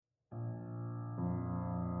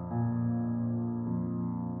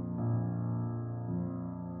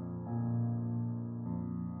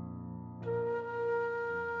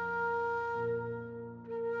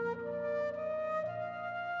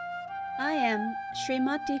am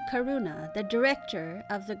Srimati Karuna, the director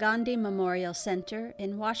of the Gandhi Memorial Center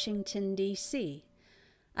in Washington, D.C.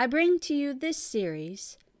 I bring to you this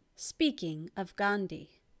series, Speaking of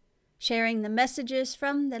Gandhi, sharing the messages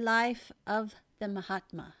from the life of the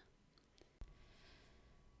Mahatma.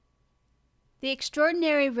 The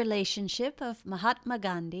extraordinary relationship of Mahatma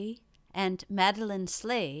Gandhi and Madeline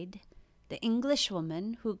Slade, the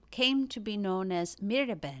Englishwoman who came to be known as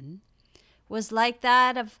Miraben, was like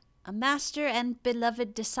that of a master and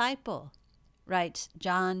beloved disciple, writes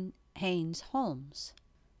John Haynes Holmes.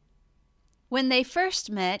 When they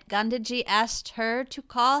first met, Gandhiji asked her to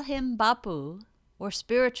call him Bapu, or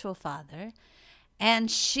spiritual father,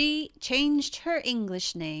 and she changed her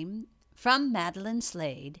English name from Madeline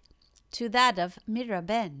Slade to that of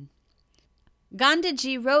Miraben.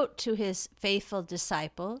 Gandhiji wrote to his faithful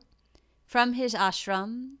disciple from his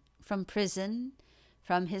ashram, from prison,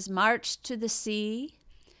 from his march to the sea,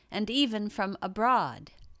 and even from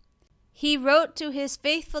abroad. He wrote to his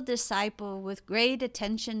faithful disciple with great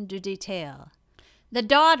attention to detail. The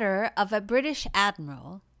daughter of a British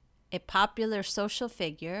admiral, a popular social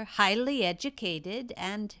figure, highly educated,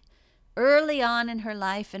 and early on in her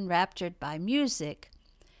life enraptured by music,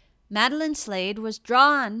 Madeline Slade was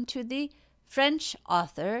drawn to the French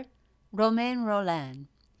author Romain Rolland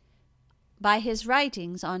by his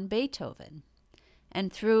writings on Beethoven,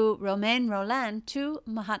 and through Romain Rolland to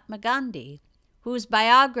Mahatma Gandhi, whose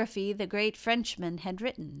biography the great Frenchman had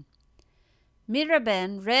written.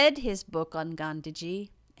 Miraben read his book on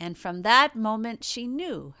Gandhiji, and from that moment she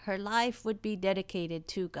knew her life would be dedicated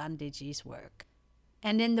to Gandhiji's work.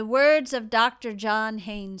 And in the words of Dr. John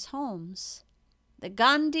Haynes Holmes, the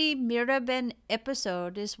Gandhi-Miraben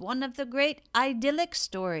episode is one of the great idyllic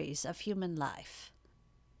stories of human life.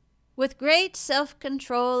 With great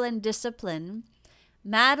self-control and discipline,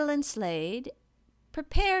 Madeline Slade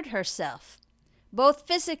prepared herself, both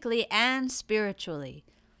physically and spiritually,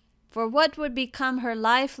 for what would become her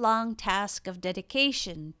lifelong task of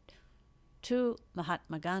dedication to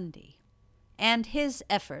Mahatma Gandhi and his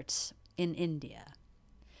efforts in India.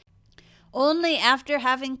 Only after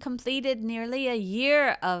having completed nearly a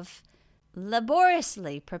year of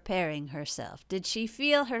laboriously preparing herself did she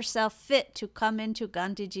feel herself fit to come into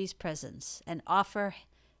Gandhiji's presence and offer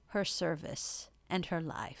her service and her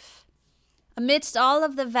life. Amidst all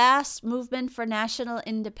of the vast movement for national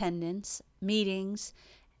independence, meetings,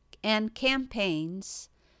 and campaigns,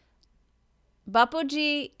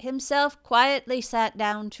 Bapuji himself quietly sat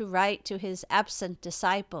down to write to his absent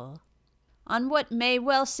disciple on what may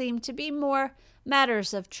well seem to be more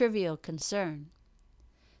matters of trivial concern.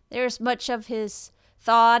 There is much of his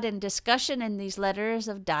thought and discussion in these letters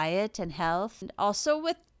of diet and health, and also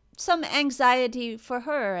with some anxiety for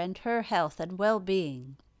her and her health and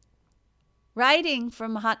well-being. Writing for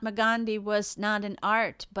Mahatma Gandhi was not an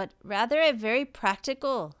art, but rather a very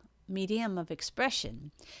practical medium of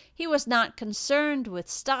expression. He was not concerned with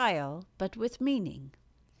style, but with meaning.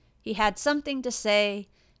 He had something to say,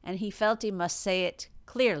 and he felt he must say it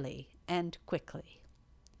clearly and quickly.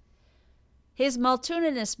 His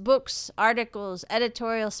multitudinous books, articles,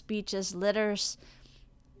 editorial speeches, letters,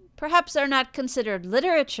 perhaps are not considered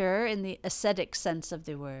literature in the ascetic sense of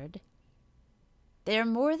the word. They are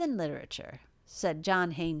more than literature, said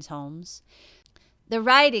John Haynes Holmes. The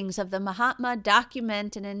writings of the Mahatma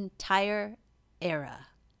document an entire era.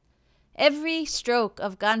 Every stroke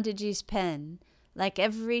of Gandhiji's pen, like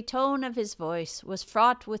every tone of his voice, was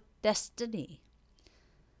fraught with destiny.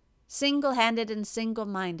 Single-handed and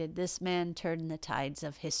single-minded, this man turned the tides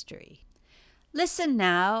of history. Listen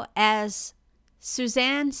now as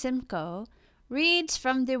Suzanne Simcoe reads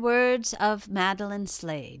from the words of Madeline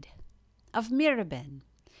Slade, of Miraben,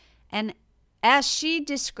 and as she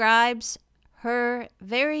describes her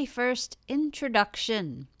very first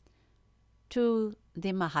introduction to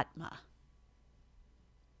the Mahatma.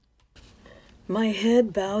 My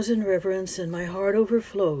head bows in reverence and my heart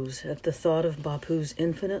overflows at the thought of Bapu's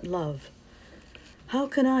infinite love. How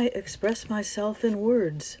can I express myself in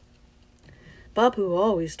words? Bapu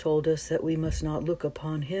always told us that we must not look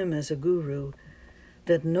upon him as a guru,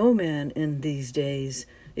 that no man in these days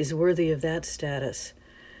is worthy of that status,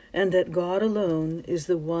 and that God alone is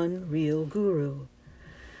the one real guru.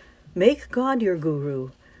 Make God your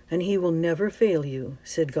guru, and he will never fail you,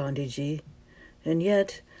 said Gandhiji. And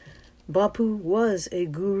yet, Bapu was a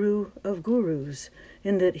guru of gurus,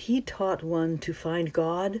 in that he taught one to find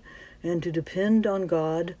God and to depend on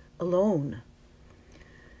God alone.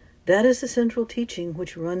 That is the central teaching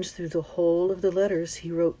which runs through the whole of the letters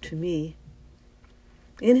he wrote to me.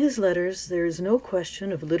 In his letters, there is no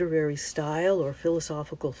question of literary style or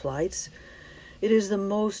philosophical flights. It is the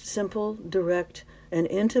most simple, direct, and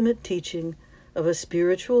intimate teaching of a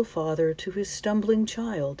spiritual father to his stumbling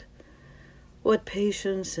child. What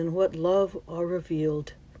patience and what love are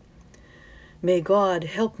revealed. May God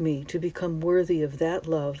help me to become worthy of that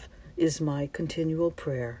love is my continual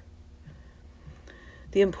prayer.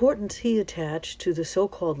 The importance he attached to the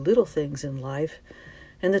so-called little things in life,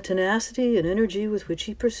 and the tenacity and energy with which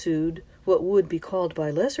he pursued what would be called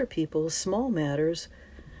by lesser people small matters,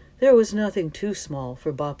 there was nothing too small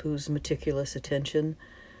for Bapu's meticulous attention,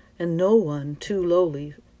 and no one too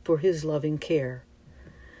lowly for his loving care.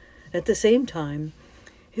 At the same time,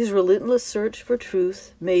 his relentless search for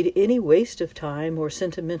truth made any waste of time or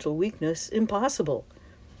sentimental weakness impossible.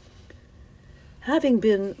 Having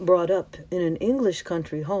been brought up in an English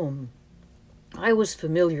country home, I was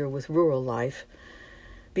familiar with rural life,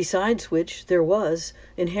 besides which there was,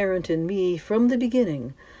 inherent in me from the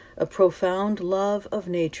beginning, a profound love of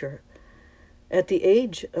nature. At the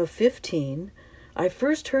age of 15, I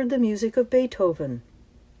first heard the music of Beethoven.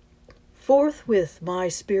 Forthwith my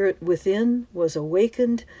spirit within was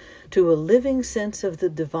awakened to a living sense of the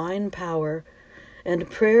divine power, and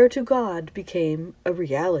prayer to God became a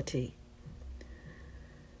reality.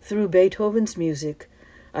 Through Beethoven's music,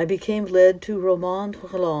 I became led to Romain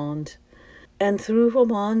Rolland, and through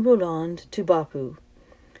Romain Rolland to Bapu.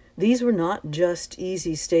 These were not just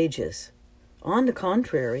easy stages. On the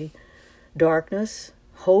contrary, darkness,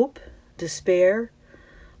 hope, despair,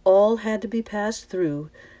 all had to be passed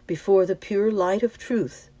through before the pure light of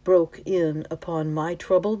truth broke in upon my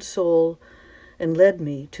troubled soul and led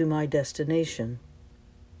me to my destination.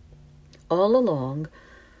 All along,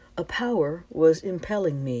 a power was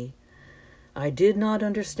impelling me. I did not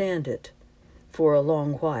understand it for a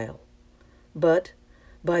long while, but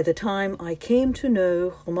by the time I came to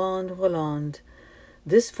know Romain Rolland,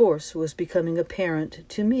 this force was becoming apparent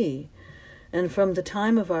to me, and from the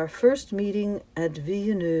time of our first meeting at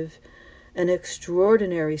Villeneuve, an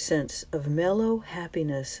extraordinary sense of mellow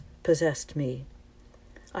happiness possessed me.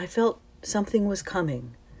 I felt something was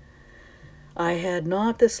coming. I had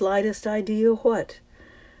not the slightest idea what.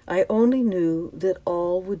 I only knew that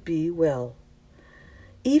all would be well.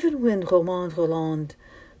 Even when Romain Rolland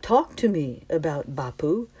talked to me about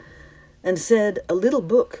Bapu and said a little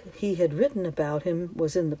book he had written about him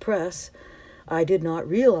was in the press, I did not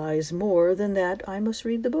realize more than that I must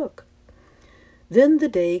read the book. Then the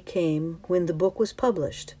day came when the book was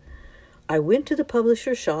published. I went to the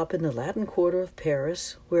publisher's shop in the Latin Quarter of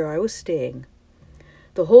Paris, where I was staying.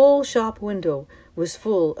 The whole shop window was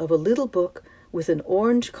full of a little book with an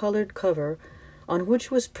orange-colored cover on which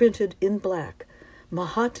was printed in black,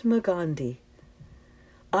 Mahatma Gandhi.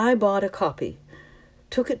 I bought a copy,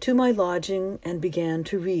 took it to my lodging, and began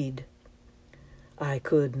to read. I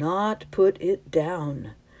could not put it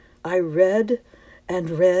down. I read and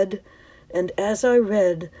read, and as I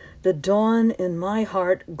read, the dawn in my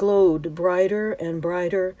heart glowed brighter and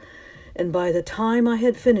brighter, and by the time I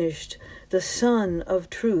had finished, the sun of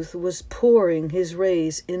truth was pouring his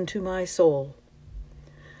rays into my soul.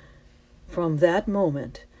 From that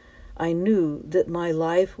moment, I knew that my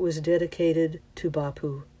life was dedicated to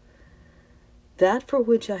Bapu. That for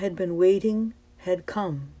which I had been waiting had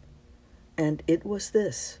come, and it was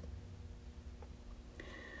this.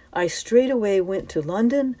 I straightway went to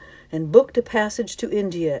London and booked a passage to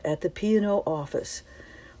India at the P&O office.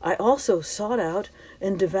 I also sought out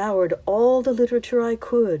and devoured all the literature I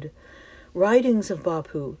could, writings of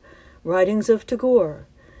Bapu, writings of Tagore,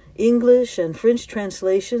 English and French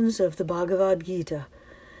translations of the Bhagavad Gita.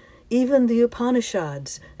 Even the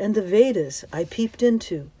Upanishads and the Vedas I peeped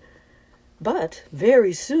into. But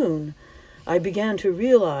very soon I began to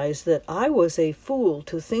realize that I was a fool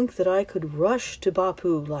to think that I could rush to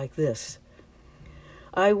Bapu like this.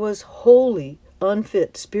 I was wholly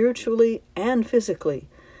unfit spiritually and physically,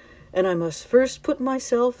 and I must first put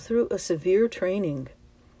myself through a severe training.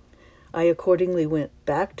 I accordingly went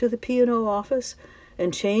back to the P&O office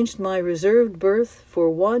and changed my reserved berth for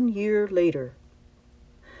 1 year later.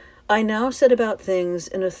 I now set about things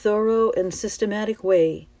in a thorough and systematic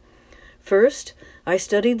way. First, I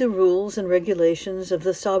studied the rules and regulations of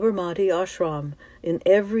the Sabarmati ashram in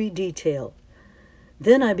every detail.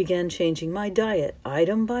 Then I began changing my diet,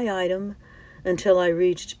 item by item, until I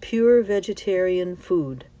reached pure vegetarian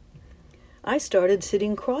food. I started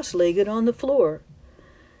sitting cross-legged on the floor.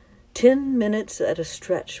 10 minutes at a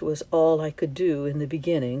stretch was all I could do in the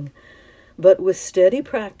beginning, but with steady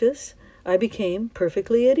practice, I became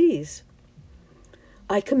perfectly at ease.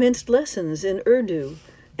 I commenced lessons in Urdu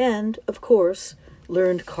and, of course,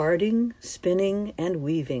 learned carding, spinning, and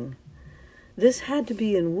weaving. This had to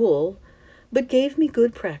be in wool, but gave me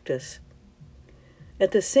good practice.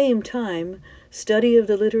 At the same time, study of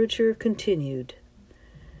the literature continued.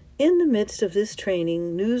 In the midst of this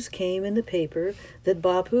training, news came in the paper that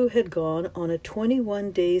Bapu had gone on a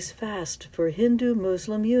 21 days fast for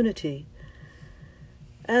Hindu-Muslim unity.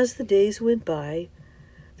 As the days went by,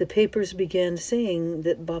 the papers began saying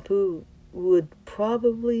that Bapu would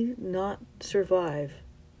probably not survive.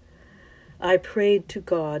 I prayed to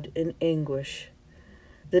God in anguish.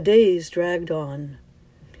 The days dragged on,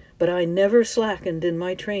 but I never slackened in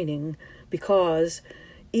my training because,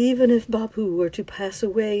 even if Bapu were to pass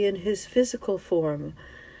away in his physical form,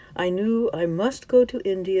 I knew I must go to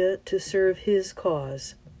India to serve his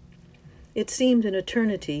cause. It seemed an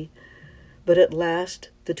eternity, but at last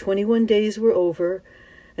the 21 days were over,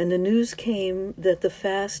 and the news came that the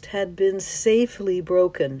fast had been safely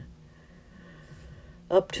broken.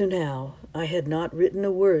 Up to now, I had not written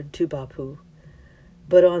a word to Bapu,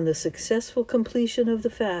 but on the successful completion of the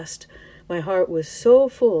fast, my heart was so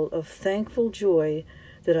full of thankful joy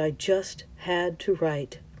that I just had to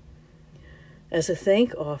write. As a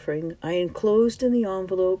thank offering, I enclosed in the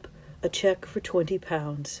envelope a check for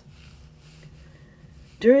 £20.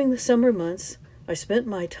 During the summer months, I spent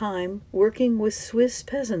my time working with Swiss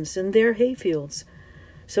peasants in their hayfields,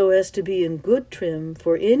 so as to be in good trim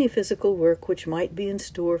for any physical work which might be in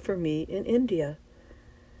store for me in India.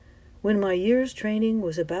 When my year's training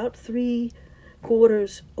was about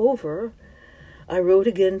 3/4 over, I wrote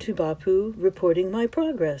again to Bapu, reporting my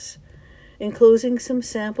progress, enclosing some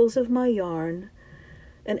samples of my yarn,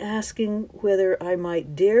 and asking whether I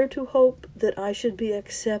might dare to hope that I should be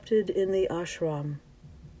accepted in the ashram.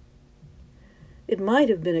 It might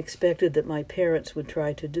have been expected that my parents would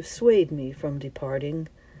try to dissuade me from departing,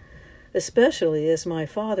 especially as my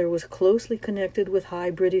father was closely connected with high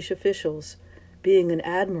British officials, being an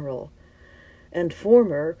admiral, and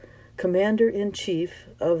former Commander-in-Chief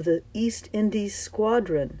of the East Indies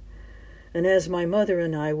Squadron, and as my mother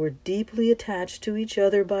and I were deeply attached to each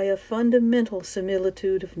other by a fundamental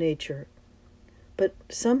similitude of nature. But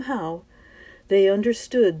somehow they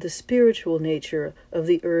understood the spiritual nature of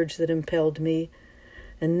the urge that impelled me,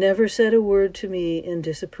 and never said a word to me in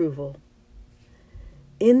disapproval.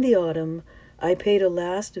 In the autumn, I paid a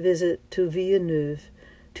last visit to Villeneuve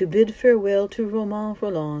to bid farewell to Romain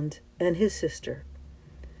Rolland and his sister.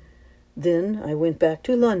 Then I went back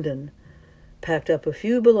to London, packed up a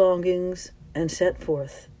few belongings, and set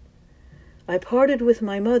forth. I parted with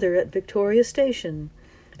my mother at Victoria Station,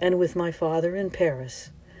 and with my father in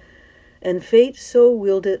Paris, and fate so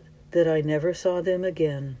willed it that I never saw them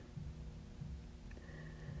again.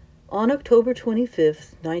 On October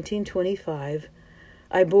 25th, 1925,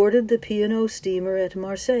 I boarded the P&O steamer at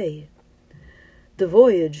Marseille. The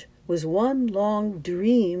voyage was one long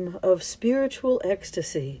dream of spiritual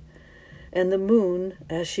ecstasy, and the moon,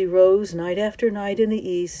 as she rose night after night in the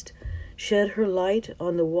east, shed her light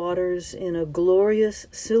on the waters in a glorious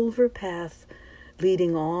silver path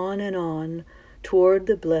leading on and on toward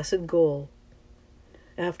the blessed goal.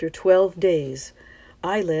 After 12 days,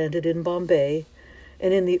 I landed in Bombay,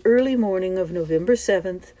 and in the early morning of November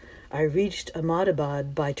 7th, I reached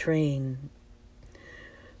Ahmedabad by train.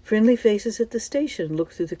 Friendly faces at the station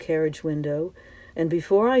looked through the carriage window, and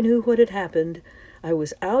before I knew what had happened, I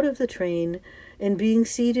was out of the train and being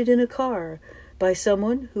seated in a car by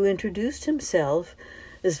someone who introduced himself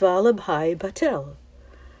as Vallabhai Patel.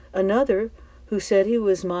 Another, who said he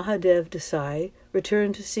was Mahadev Desai,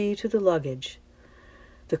 returned to see to the luggage.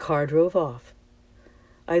 The car drove off.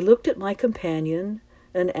 I looked at my companion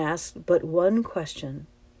and asked but one question.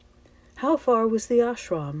 How far was the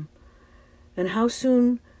ashram, and how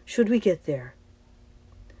soon should we get there?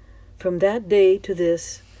 From that day to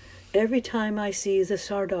this, every time I see the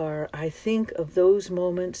Sardar, I think of those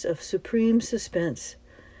moments of supreme suspense.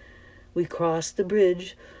 We crossed the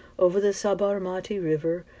bridge over the Sabarmati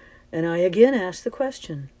River, and I again asked the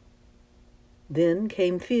question. Then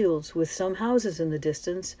came fields with some houses in the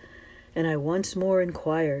distance, and I once more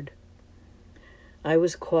inquired. I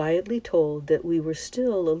was quietly told that we were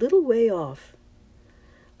still a little way off.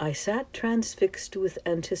 I sat transfixed with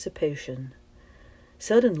anticipation.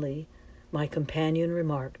 Suddenly, my companion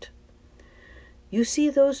remarked, "You see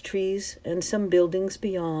those trees and some buildings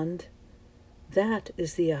beyond? That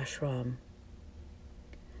is the ashram."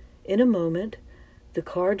 In a moment, the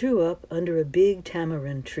car drew up under a big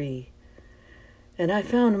tamarind tree, and I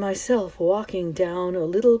found myself walking down a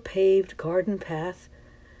little paved garden path.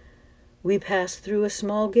 We passed through a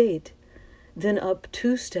small gate, then up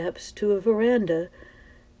 2 steps to a veranda,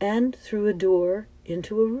 and through a door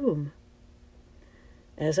into a room.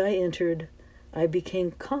 As I entered, I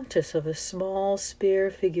became conscious of a small, spare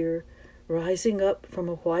figure rising up from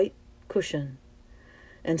a white cushion.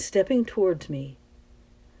 and stepping towards me.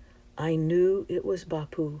 I knew it was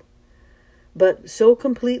Bapu, but so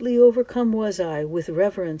completely overcome was I with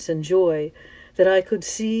reverence and joy that I could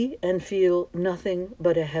see and feel nothing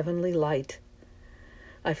but a heavenly light.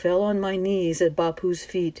 I fell on my knees at Bapu's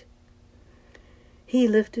feet. He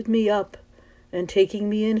lifted me up, and taking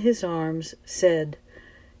me in his arms, said,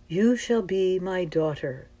 "You shall be my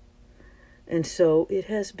daughter." And so it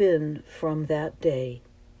has been from that day.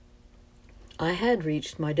 I had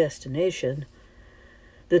reached my destination,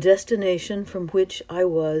 the destination from which I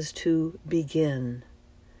was to begin.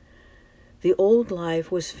 The old life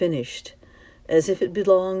was finished, as if it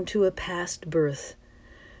belonged to a past birth,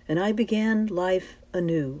 and I began life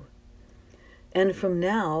anew. And from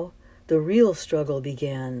now, the real struggle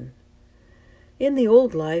began. In the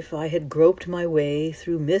old life, I had groped my way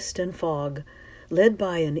through mist and fog, led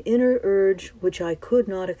by an inner urge which I could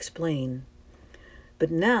not explain.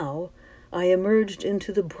 But now I emerged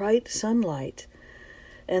into the bright sunlight,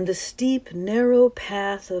 and the steep, narrow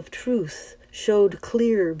path of truth showed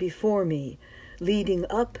clear before me, leading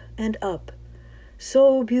up and up,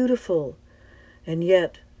 so beautiful, and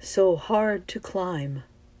yet so hard to climb.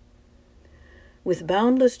 With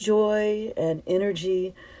boundless joy and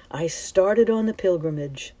energy, I started on the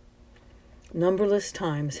pilgrimage. Numberless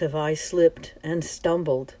times have I slipped and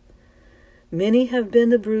stumbled. Many have been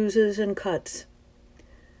the bruises and cuts.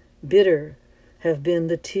 Bitter have been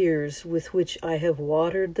the tears with which I have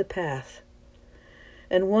watered the path.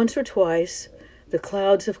 And once or twice the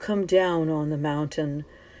clouds have come down on the mountain,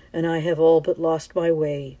 and I have all but lost my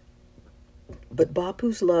way. But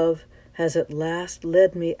Bapu's love has at last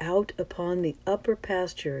led me out upon the upper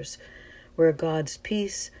pastures, where God's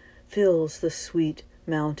peace fills the sweet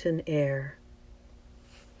mountain air.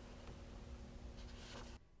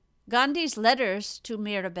 Gandhi's letters to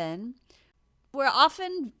Miraben were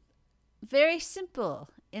often very simple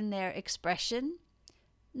in their expression,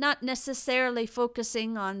 not necessarily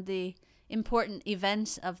focusing on the important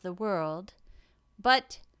events of the world,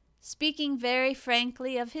 but speaking very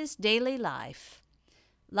frankly of his daily life,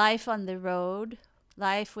 life on the road,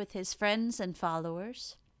 life with his friends and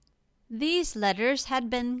followers. These letters had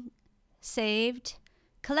been saved,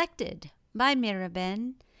 collected by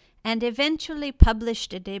Miraben, and eventually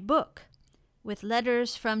published in a book with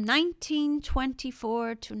letters from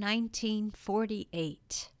 1924 to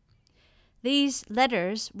 1948. These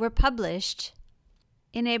letters were published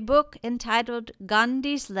in a book entitled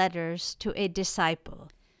Gandhi's Letters to a Disciple.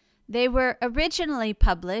 They were originally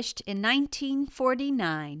published in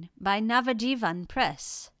 1949 by Navajivan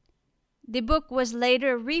Press. The book was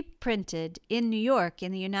later reprinted in New York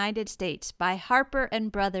in the United States by Harper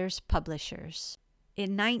 & Brothers Publishers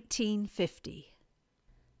in 1950.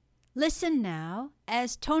 Listen now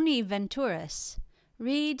as Tony Venturas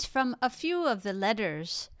reads from a few of the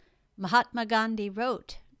letters Mahatma Gandhi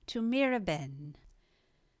wrote to Miraben.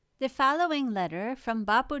 The following letter from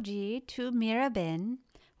Bapuji to Miraben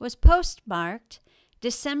was postmarked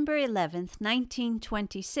December 11th,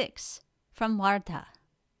 1926, from Wardha.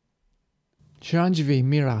 Chiranjeevi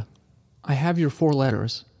Mira, I have your 4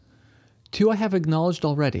 letters. 2 I have acknowledged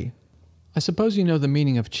already. I suppose you know the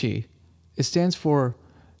meaning of Chi. It stands for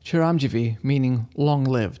Chiranjeevi, meaning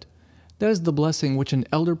long-lived. That is the blessing which an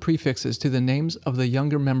elder prefixes to the names of the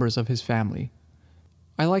younger members of his family.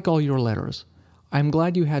 I like all your letters. I am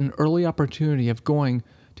glad you had an early opportunity of going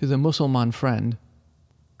to the Musalman friend.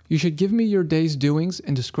 You should give me your day's doings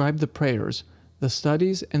and describe the prayers, the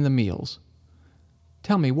studies, and the meals.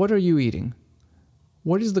 Tell me, what are you eating?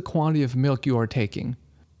 What is the quantity of milk you are taking?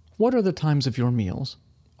 What are the times of your meals?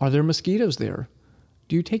 Are there mosquitoes there?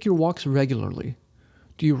 Do you take your walks regularly?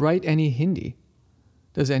 Do you write any Hindi?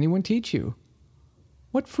 Does anyone teach you?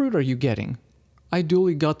 What fruit are you getting? I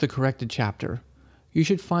duly got the corrected chapter. You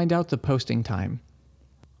should find out the posting time.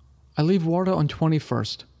 I leave Wardha on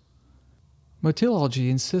 21st. Motilalji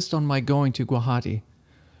insists on my going to Guwahati.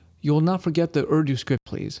 You will not forget the Urdu script,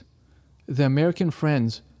 please. The American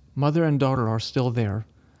friends, mother and daughter, are still there.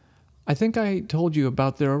 I think I told you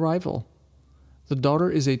about their arrival. The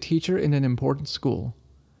daughter is a teacher in an important school.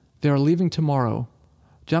 They are leaving tomorrow.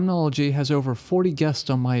 Jamnalji has over 40 guests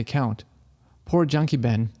on my account. Poor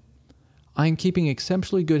Janki-ben. I am keeping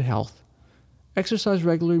exceptionally good health. Exercise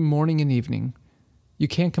regularly morning and evening. You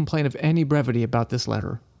can't complain of any brevity about this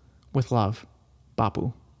letter. With love,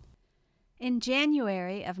 Bapu. In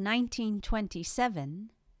January of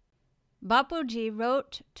 1927, Bapuji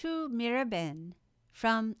wrote to Miraben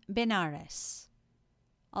from Benares,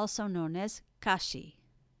 also known as Kashi.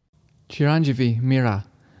 Chiranjeevi Mira,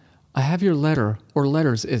 I have your letter, or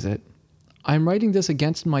letters, is it? I am writing this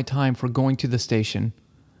against my time for going to the station.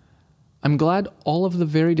 I'm glad all of the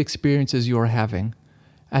varied experiences you are having.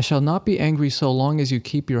 I shall not be angry so long as you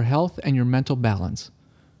keep your health and your mental balance.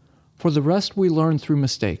 For the rest we learn through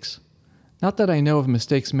mistakes. Not that I know of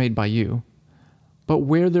mistakes made by you, but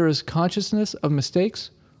where there is consciousness of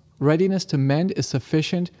mistakes, readiness to mend is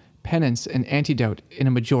sufficient penance and antidote in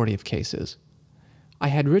a majority of cases. I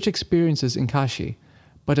had rich experiences in Kashi,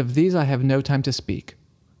 but of these I have no time to speak.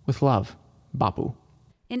 With love, Bapu.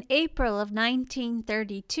 In April of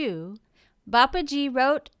 1932, Bapaji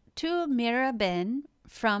wrote to Miraben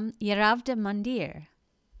from Yeravda Mandir.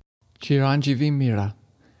 Chiranjeevi Mira,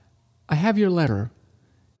 I have your letter.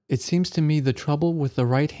 It seems to me the trouble with the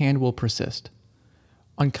right hand will persist.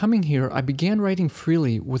 On coming here, I began writing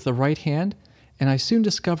freely with the right hand, and I soon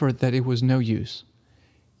discovered that it was no use.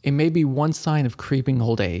 It may be one sign of creeping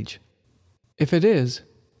old age. If it is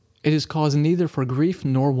cause neither for grief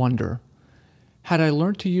nor wonder. Had I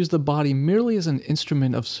learnt to use the body merely as an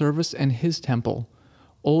instrument of service and His temple,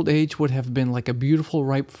 old age would have been like a beautiful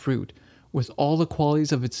ripe fruit, with all the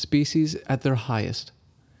qualities of its species at their highest.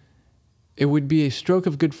 It would be a stroke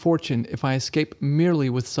of good fortune if I escape merely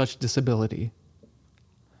with such disability.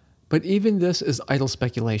 But even this is idle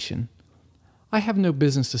speculation. I have no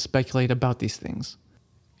business to speculate about these things.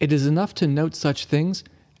 It is enough to note such things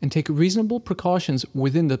and take reasonable precautions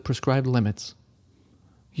within the prescribed limits.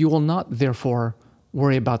 You will not, therefore,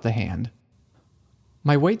 worry about the hand.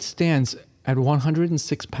 My weight stands at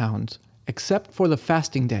 106 pounds, except for the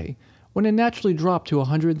fasting day, when it naturally dropped to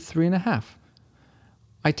 103.5.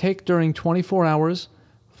 I take during 24 hours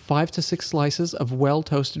 5 to 6 slices of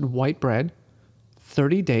well-toasted white bread,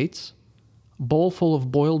 30 dates, a bowl full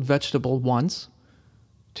of boiled vegetable once,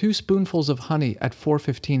 2 spoonfuls of honey at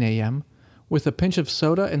 4:15 a.m., with a pinch of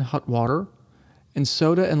soda and hot water, and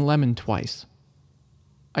soda and lemon twice.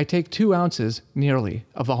 I take 2 ounces, nearly,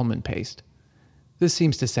 of almond paste. This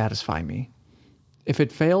seems to satisfy me. If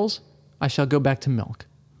it fails, I shall go back to milk.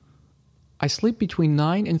 I sleep between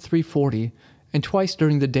 9 and 3:40, and twice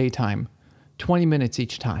during the daytime, 20 minutes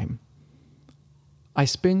each time. I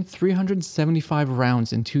spin 375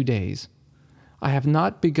 rounds in 2 days. I have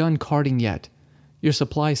not begun carting yet. Your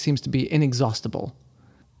supply seems to be inexhaustible.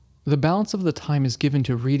 The balance of the time is given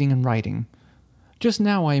to reading and writing. Just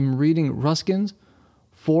now I am reading Ruskin's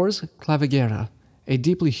Fors Clavigera, a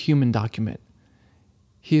deeply human document.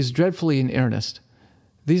 He is dreadfully in earnest.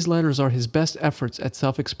 These letters are his best efforts at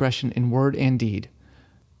self-expression in word and deed.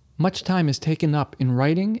 Much time is taken up in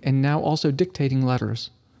writing and now also dictating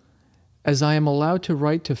letters. As I am allowed to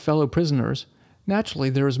write to fellow prisoners,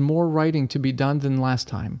 naturally there is more writing to be done than last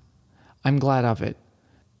time. I'm glad of it.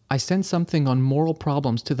 I send something on moral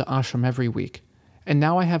problems to the ashram every week, and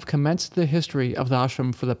now I have commenced the history of the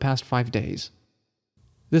ashram for the past 5 days.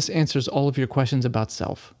 This answers all of your questions about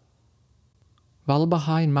self.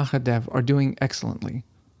 Vallabhai and Mahadev are doing excellently.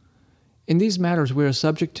 In these matters we are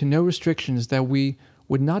subject to no restrictions that we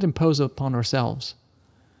would not impose upon ourselves.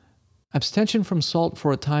 Abstention from salt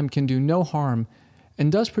for a time can do no harm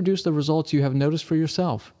and does produce the results you have noticed for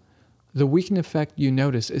yourself. The weakened effect you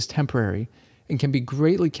notice is temporary and can be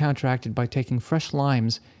greatly counteracted by taking fresh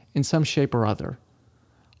limes in some shape or other.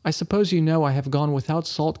 I suppose you know I have gone without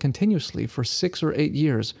salt continuously for 6 or 8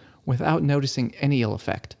 years without noticing any ill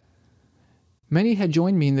effect. Many had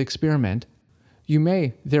joined me in the experiment. You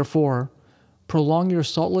may, therefore, prolong your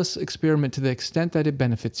saltless experiment to the extent that it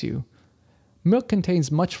benefits you. Milk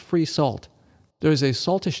contains much free salt. There is a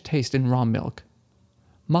saltish taste in raw milk.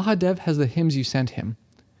 Mahadev has the hymns you sent him.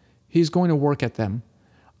 He is going to work at them.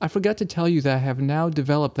 I forgot to tell you that I have now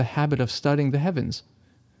developed the habit of studying the heavens.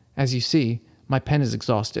 As you see, my pen is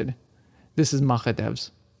exhausted. This is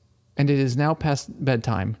Mahadev's. And it is now past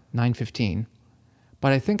bedtime, 9:15.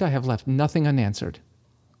 But I think I have left nothing unanswered.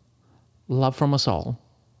 Love from us all.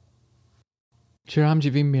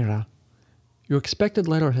 Chiranjeevi Mira, your expected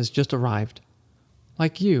letter has just arrived.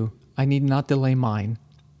 Like you, I need not delay mine.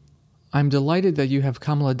 I am delighted that you have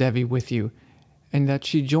Kamala Devi with you, and that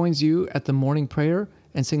she joins you at the morning prayer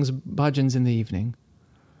and sings bhajans in the evening.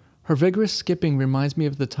 Her vigorous skipping reminds me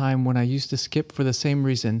of the time when I used to skip for the same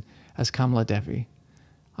reason as Kamala Devi.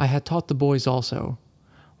 I had taught the boys also.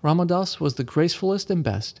 Ramadas was the gracefulest and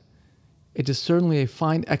best. It is certainly a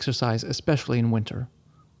fine exercise, especially in winter.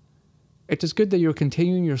 It is good that you are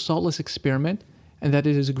continuing your saltless experiment and that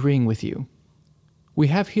it is agreeing with you. We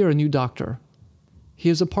have here a new doctor. He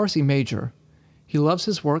is a Parsi major. He loves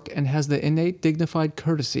his work and has the innate dignified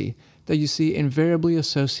courtesy that you see invariably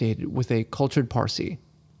associated with a cultured Parsi.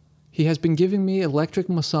 He has been giving me electric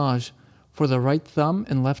massage for the right thumb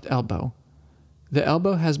and left elbow. The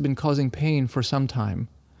elbow has been causing pain for some time,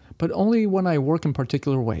 but only when I work in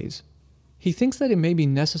particular ways. He thinks that it may be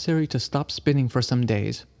necessary to stop spinning for some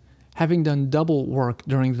days, having done double work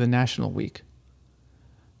during the National Week.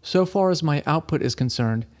 So far as my output is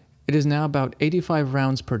concerned, it is now about 85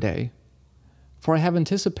 rounds per day, for I have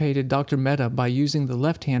anticipated Dr. Mehta by using the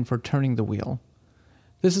left hand for turning the wheel.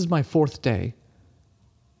 This is my 4th day.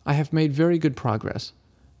 I have made very good progress.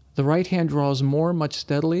 The right hand draws more much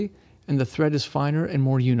steadily, and the thread is finer and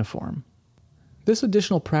more uniform. This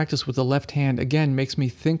additional practice with the left hand again makes me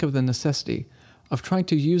think of the necessity of trying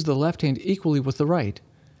to use the left hand equally with the right,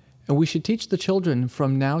 and we should teach the children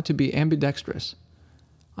from now to be ambidextrous.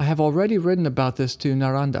 I have already written about this to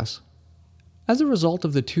Narandas. As a result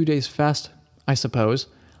of the 2 days fast, I suppose,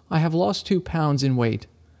 I have lost 2 pounds in weight.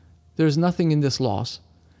 There is nothing in this loss,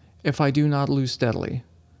 if I do not lose steadily.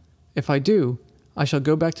 If I do, I shall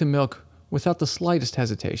go back to milk without the slightest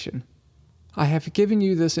hesitation. I have given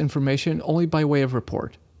you this information only by way of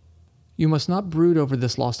report. You must not brood over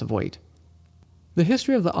this loss of weight. The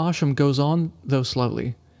history of the ashram goes on, though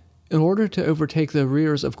slowly. In order to overtake the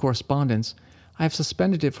arrears of correspondence, I have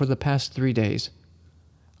suspended it for the past 3 days.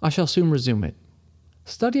 I shall soon resume it.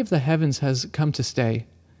 Study of the heavens has come to stay.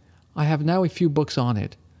 I have now a few books on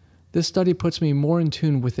it. This study puts me more in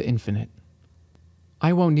tune with the infinite.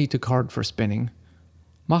 I won't need to card for spinning.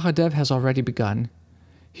 Mahadev has already begun.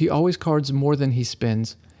 He always cards more than he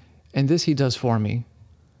spins, and this he does for me.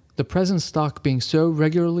 The present stock being so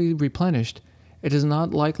regularly replenished, it is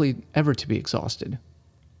not likely ever to be exhausted.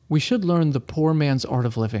 We should learn the poor man's art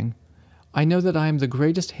of living. I know that I am the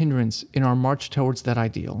greatest hindrance in our march towards that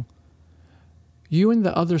ideal. You and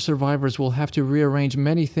the other survivors will have to rearrange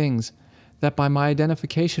many things that by my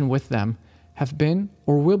identification with them have been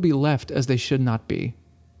or will be left as they should not be.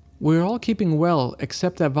 We are all keeping well,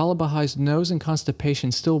 except that Vallabhai's nose and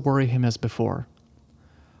constipation still worry him as before.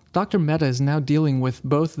 Dr. Mehta is now dealing with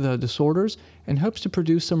both the disorders and hopes to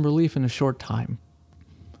produce some relief in a short time.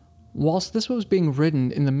 Whilst this was being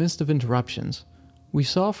written in the midst of interruptions, we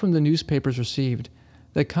saw from the newspapers received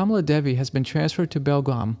that Kamala Devi has been transferred to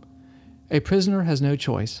Belgaum. A prisoner has no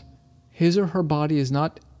choice. His or her body is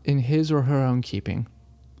not in his or her own keeping.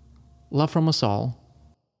 Love from us all.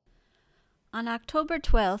 On October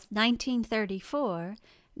 12, 1934,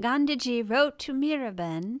 Gandhiji wrote to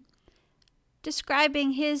Miraben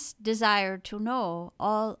describing his desire to know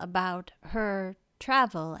all about her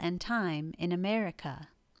travel and time in America.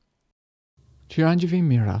 Chiranjeevi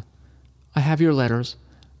Mira, I have your letters,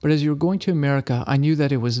 but as you were going to America, I knew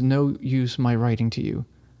that it was no use my writing to you,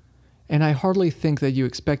 and I hardly think that you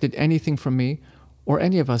expected anything from me or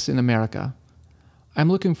any of us in America.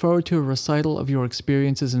 I'm looking forward to a recital of your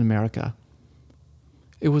experiences in America.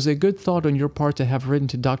 It was a good thought on your part to have written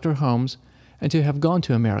to Dr. Holmes and to have gone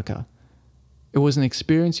to America. It was an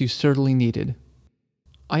experience you certainly needed.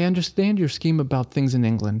 I understand your scheme about things in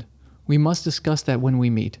England. We must discuss that when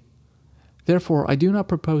we meet. Therefore, I do not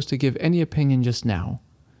propose to give any opinion just now.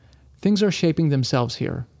 Things are shaping themselves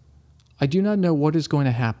here. I do not know what is going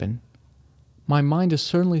to happen. My mind is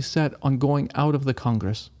certainly set on going out of the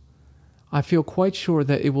Congress. I feel quite sure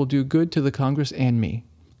that it will do good to the Congress and me.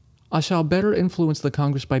 I shall better influence the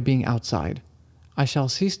Congress by being outside. I shall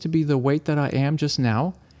cease to be the weight that I am just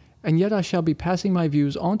now, and yet I shall be passing my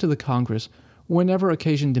views on to the Congress whenever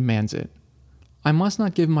occasion demands it. I must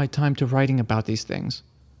not give my time to writing about these things.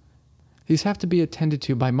 These have to be attended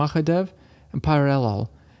to by Mahadev and Pyarelal.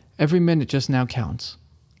 Every minute just now counts.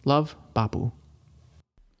 Love, Bapu.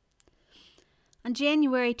 On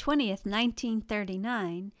January 20th,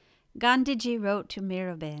 1939, Gandhiji wrote to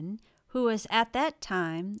Miraben, who was at that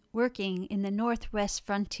time working in the Northwest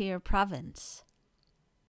Frontier Province.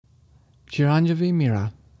 Chiranjeevi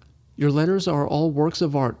Mira, your letters are all works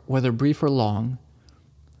of art, whether brief or long.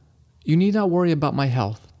 You need not worry about my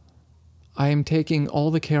health. I am taking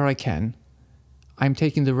all the care I can. I am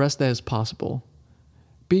taking the rest that is possible.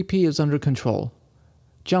 BP is under control.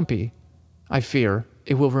 Jumpy, I fear,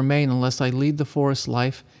 it will remain unless I lead the forest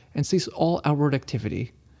life and cease all outward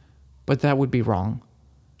activity. But that would be wrong.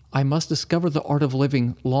 I must discover the art of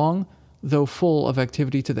living long, though full of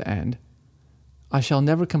activity to the end. I shall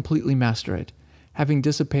never completely master it, having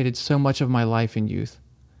dissipated so much of my life in youth.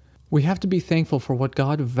 We have to be thankful for what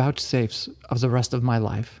God vouchsafes of the rest of my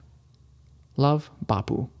life. Love,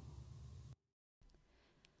 Bapu.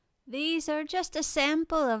 These are just a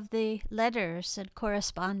sample of the letters and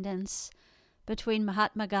correspondence between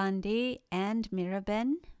Mahatma Gandhi and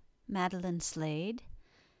Miraben, Madeline Slade.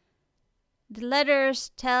 The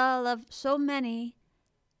letters tell of so many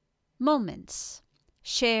moments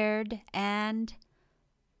shared and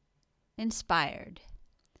inspired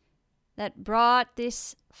that brought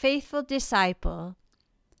this faithful disciple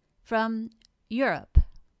from Europe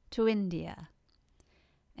to India,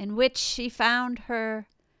 in which she found her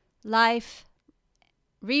life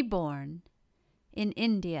reborn in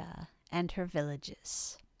India and her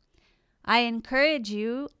villages. I encourage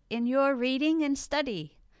you in your reading and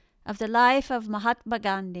study of the life of Mahatma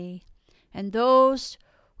Gandhi and those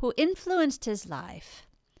who influenced his life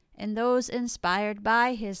and those inspired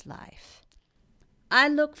by his life. I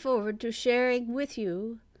look forward to sharing with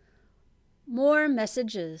you more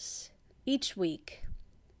messages each week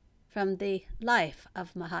from the life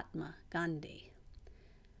of Mahatma Gandhi.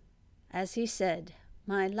 As he said,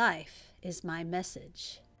 "My life is my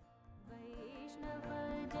message."